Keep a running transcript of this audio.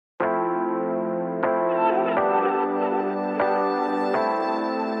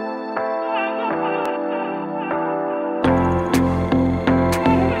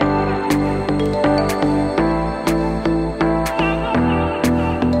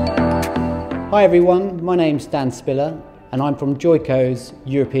Hi everyone, my name's Dan Spiller and I'm from Joico's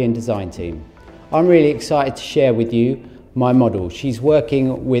European design team. I'm really excited to share with you my model. She's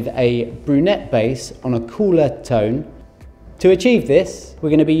working with a brunette base on a cooler tone. To achieve this, we're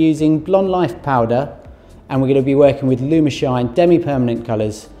going to be using Blonde Life powder and we're going to be working with LumiShine Demi-Permanent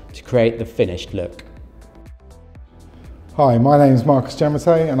colours to create the finished look. Hi, my name is Marcus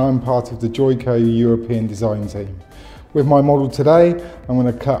Giamattei and I'm part of the Joico European design team. With my model today, I'm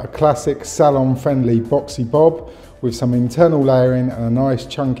going to cut a classic salon-friendly boxy bob with some internal layering and a nice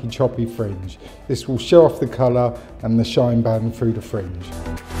chunky choppy fringe. This will show off the colour and the shine band through the fringe.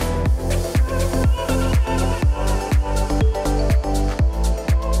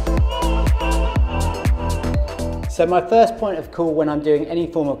 So my first point of call when I'm doing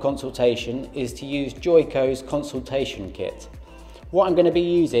any form of consultation is to use Joico's consultation kit. What I'm going to be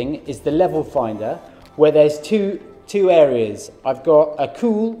using is the level finder, where there's two areas. I've got a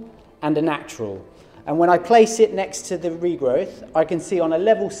cool and a natural. And when I place it next to the regrowth, I can see on a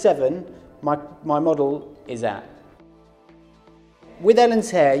level 7 my model is at. With Ellen's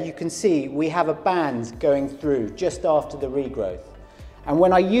hair, you can see we have a band going through just after the regrowth. And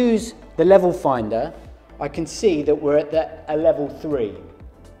when I use the level finder, I can see that we're at a level 3.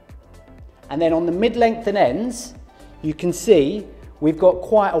 And then on the mid-length and ends, you can see we've got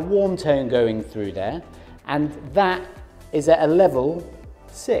quite a warm tone going through there, and that is at a level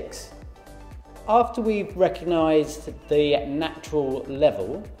 6. After we've recognised the natural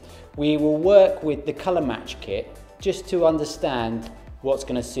level, we will work with the colour match kit just to understand what's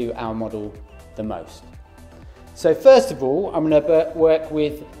going to suit our model the most. So first of all, I'm going to work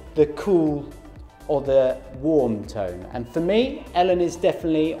with the cool or the warm tone, and for me, Ellen is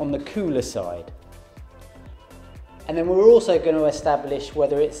definitely on the cooler side. And then we're also going to establish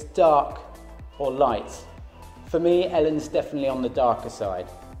whether it's dark or light. For me, Ellen's definitely on the darker side.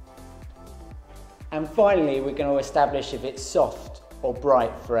 And finally, we're going to establish if it's soft or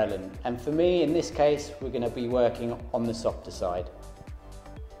bright for Ellen. And for me, in this case, we're going to be working on the softer side.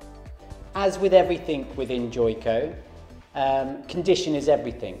 As with everything within Joico, condition is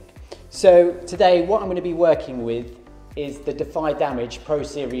everything. So today, what I'm going to be working with is the Defy Damage Pro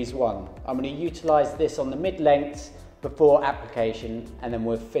Series 1. I'm going to utilise this on the mid-lengths before application, and then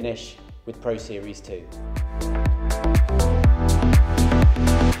we'll finish with Pro Series 2.